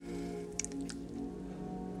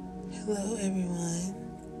Hello, everyone.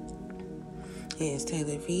 It's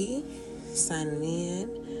Taylor V signing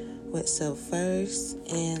in with So First.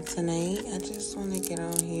 And tonight, I just want to get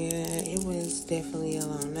on here. It was definitely a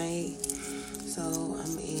long night, so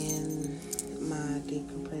I'm in my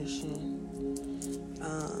decompression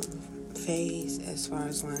phase as far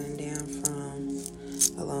as winding down from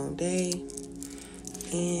a long day.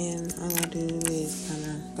 And all I do is kind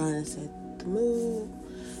of go and set the mood,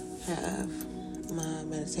 have my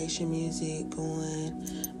meditation music going,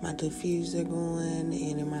 my diffuser going,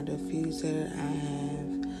 and in my diffuser I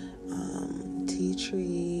have tea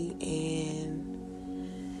tree and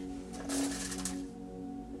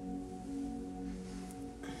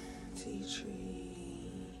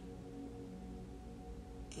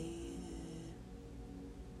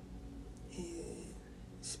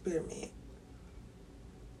spearmint,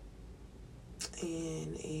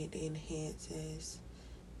 and it enhances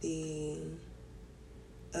the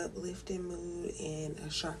uplifting mood and a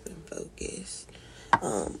sharpened focus.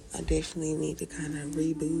 I definitely need to kind of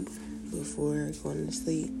reboot before going to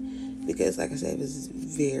sleep because, like I said, it was a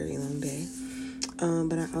very long day.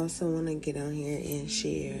 But I also want to get on here and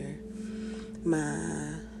share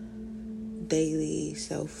my daily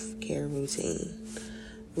self-care routine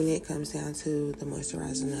when it comes down to the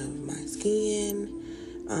moisturizing of my skin,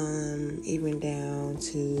 even down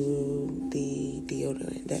to the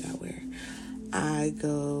deodorant that I wear. I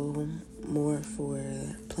go more for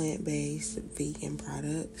plant-based vegan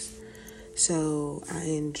products, so I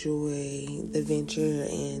enjoy the venture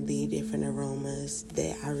and the different aromas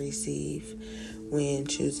that I receive when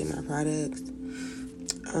choosing my products.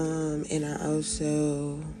 And I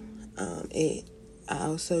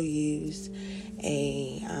also use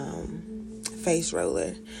a face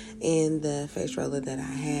roller, and the face roller that I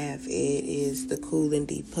have, it is the Cool and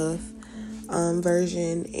Deep Puff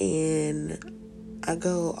version, and I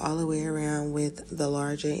go all the way around with the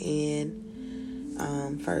larger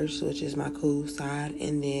end first, which is my cool side,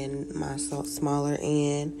 and then my smaller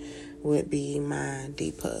end would be my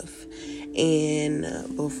Deep Puff.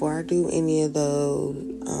 And before I do any of those,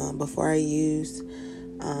 before I use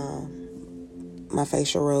my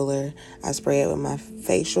facial roller, I spray it with my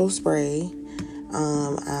facial spray.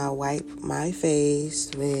 I wipe my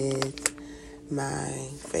face with my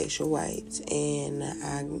facial wipes, and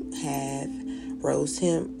I have Rose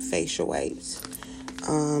Hemp facial wipes.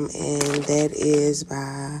 And that is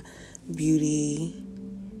by Beauty.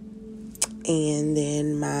 And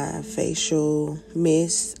then my facial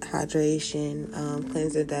mist hydration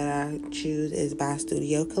cleanser that I choose is by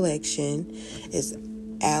Studio Collection. It's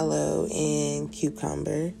aloe and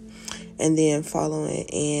cucumber. And then following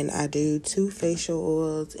in, I do 2 facial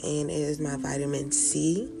oils, and it is my vitamin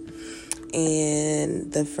C.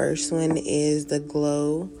 And the first one is the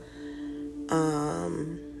Glow,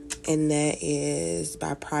 and that is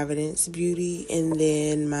by Providence Beauty. And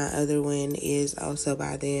then my other one is also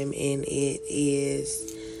by them, and it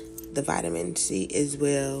is the vitamin C as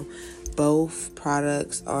well. Both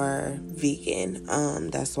products are vegan.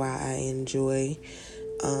 That's why I enjoy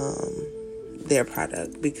their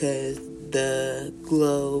product, because the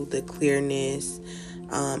glow, the clearness,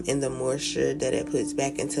 and the moisture that it puts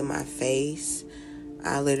back into my face,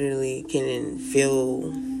 I literally can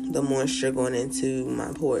feel the moisture going into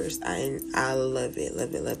my pores. I love it,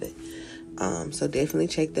 love it, love it. So definitely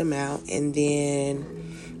check them out. And then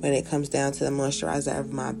when it comes down to the moisturizer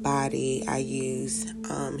of my body, I use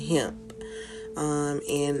hemp.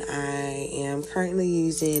 And I am currently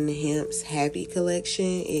using Hemp's Happy Collection.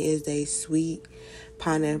 It is a sweet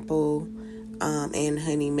pineapple and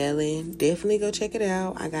honey melon. Definitely go check it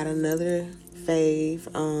out. I got another fave.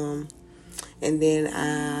 And then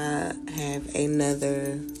I have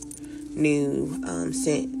another new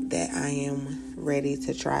scent that I am ready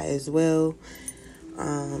to try as well.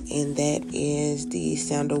 And that is the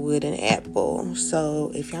Sandalwood and Apple.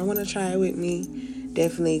 So if y'all want to try it with me,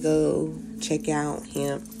 definitely go check out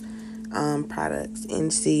Hemp products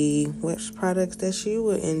and see which products that you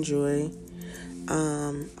would enjoy.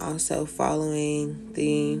 Also following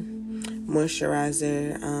the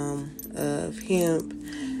moisturizer of Hemp,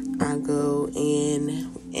 I go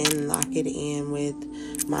in and lock it in with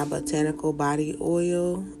my Botanical Body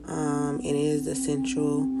Oil. It is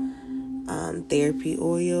Essential Therapy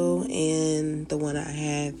Oil, and the one I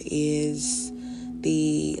have is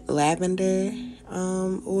the Lavender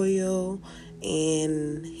oil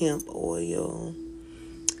and Hemp oil.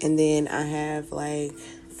 And then I have like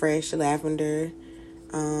fresh lavender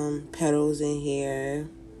petals in here,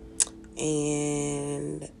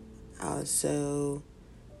 and also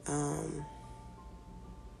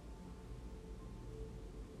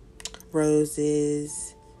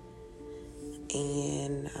roses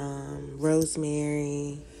and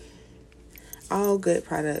rosemary. All good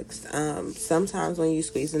products. Sometimes when you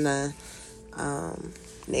squeeze in the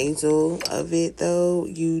nasal of it, though,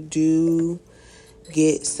 you do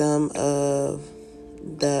get some of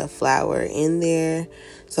the flour in there.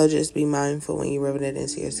 So just be mindful when you rub it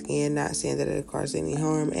into your skin. Not saying that it causes any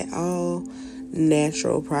harm at all.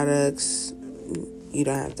 Natural products, you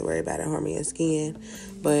don't have to worry about it harming your skin.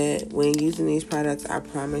 But when using these products, I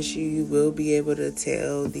promise you will be able to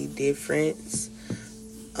tell the difference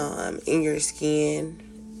in your skin.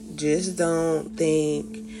 Just don't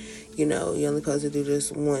think, you're only supposed to do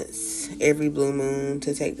this once every blue moon,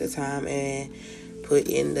 to take the time and put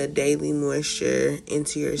in the daily moisture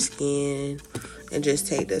into your skin, and just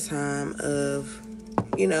take the time of,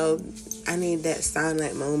 I need that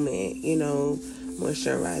silent moment,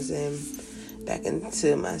 moisturizing back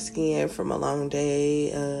into my skin from a long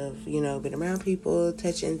day of, being around people,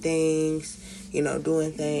 touching things,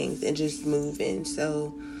 doing things, and just moving.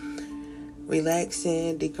 So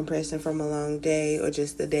relaxing, decompressing from a long day, or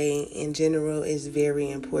just the day in general, is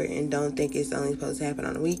very important. Don't think it's only supposed to happen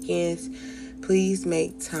on the weekends. Please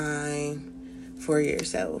make time for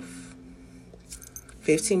yourself.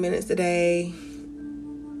 15 minutes a day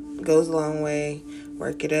goes a long way.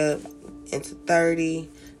 Work it up into 30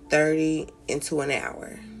 into an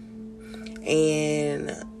hour.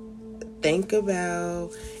 And think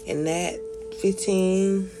about, in that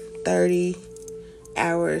 15, 30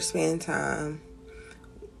 hour span time,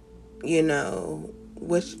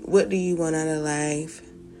 what do you want out of life?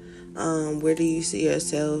 Where do you see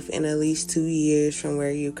yourself in at least 2 years from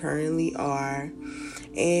where you currently are?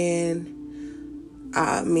 And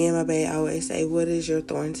me and my babe always say, what is your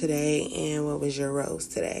thorn today and what was your rose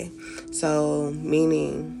today? So,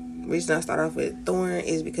 meaning, reason I start off with thorn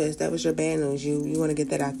is because that was your bad news. You want to get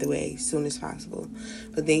that out the way as soon as possible.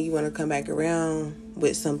 But then you want to come back around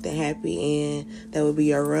with something happy, and that would be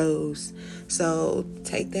your rose. So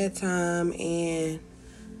take that time and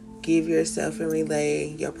give yourself and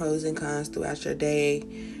relay your pros and cons throughout your day,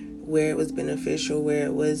 where it was beneficial, where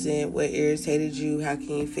it wasn't, what irritated you, how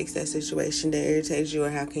can you fix that situation that irritates you,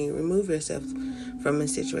 or how can you remove yourself from a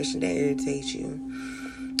situation that irritates you.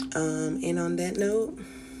 And on that note,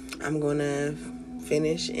 I'm going to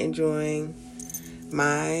finish enjoying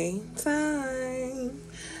my time.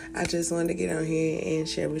 I just wanted to get on here and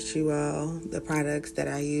share with you all the products that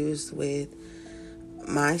I use with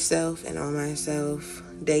myself and on myself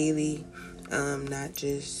daily, not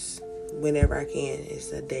just whenever I can.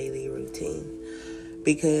 It's a daily routine,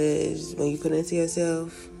 because when you put it into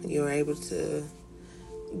yourself, you're able to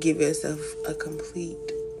give yourself a complete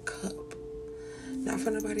cup. Not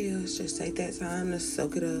for nobody else. Just take that time to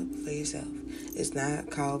soak it up for yourself. It's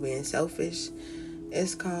not called being selfish.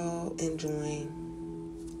 It's called enjoying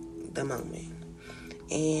the moment.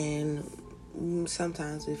 And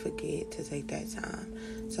sometimes we forget to take that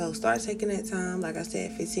time. So start taking that time. Like I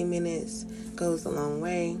said, 15 minutes goes a long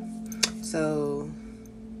way. So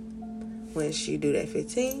once you do that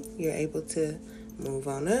 15, you're able to move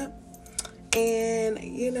on up and,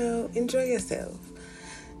 enjoy yourself.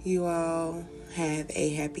 You all have a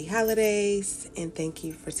happy holidays, and thank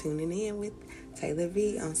you for tuning in with Taylor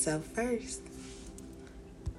V on Self First.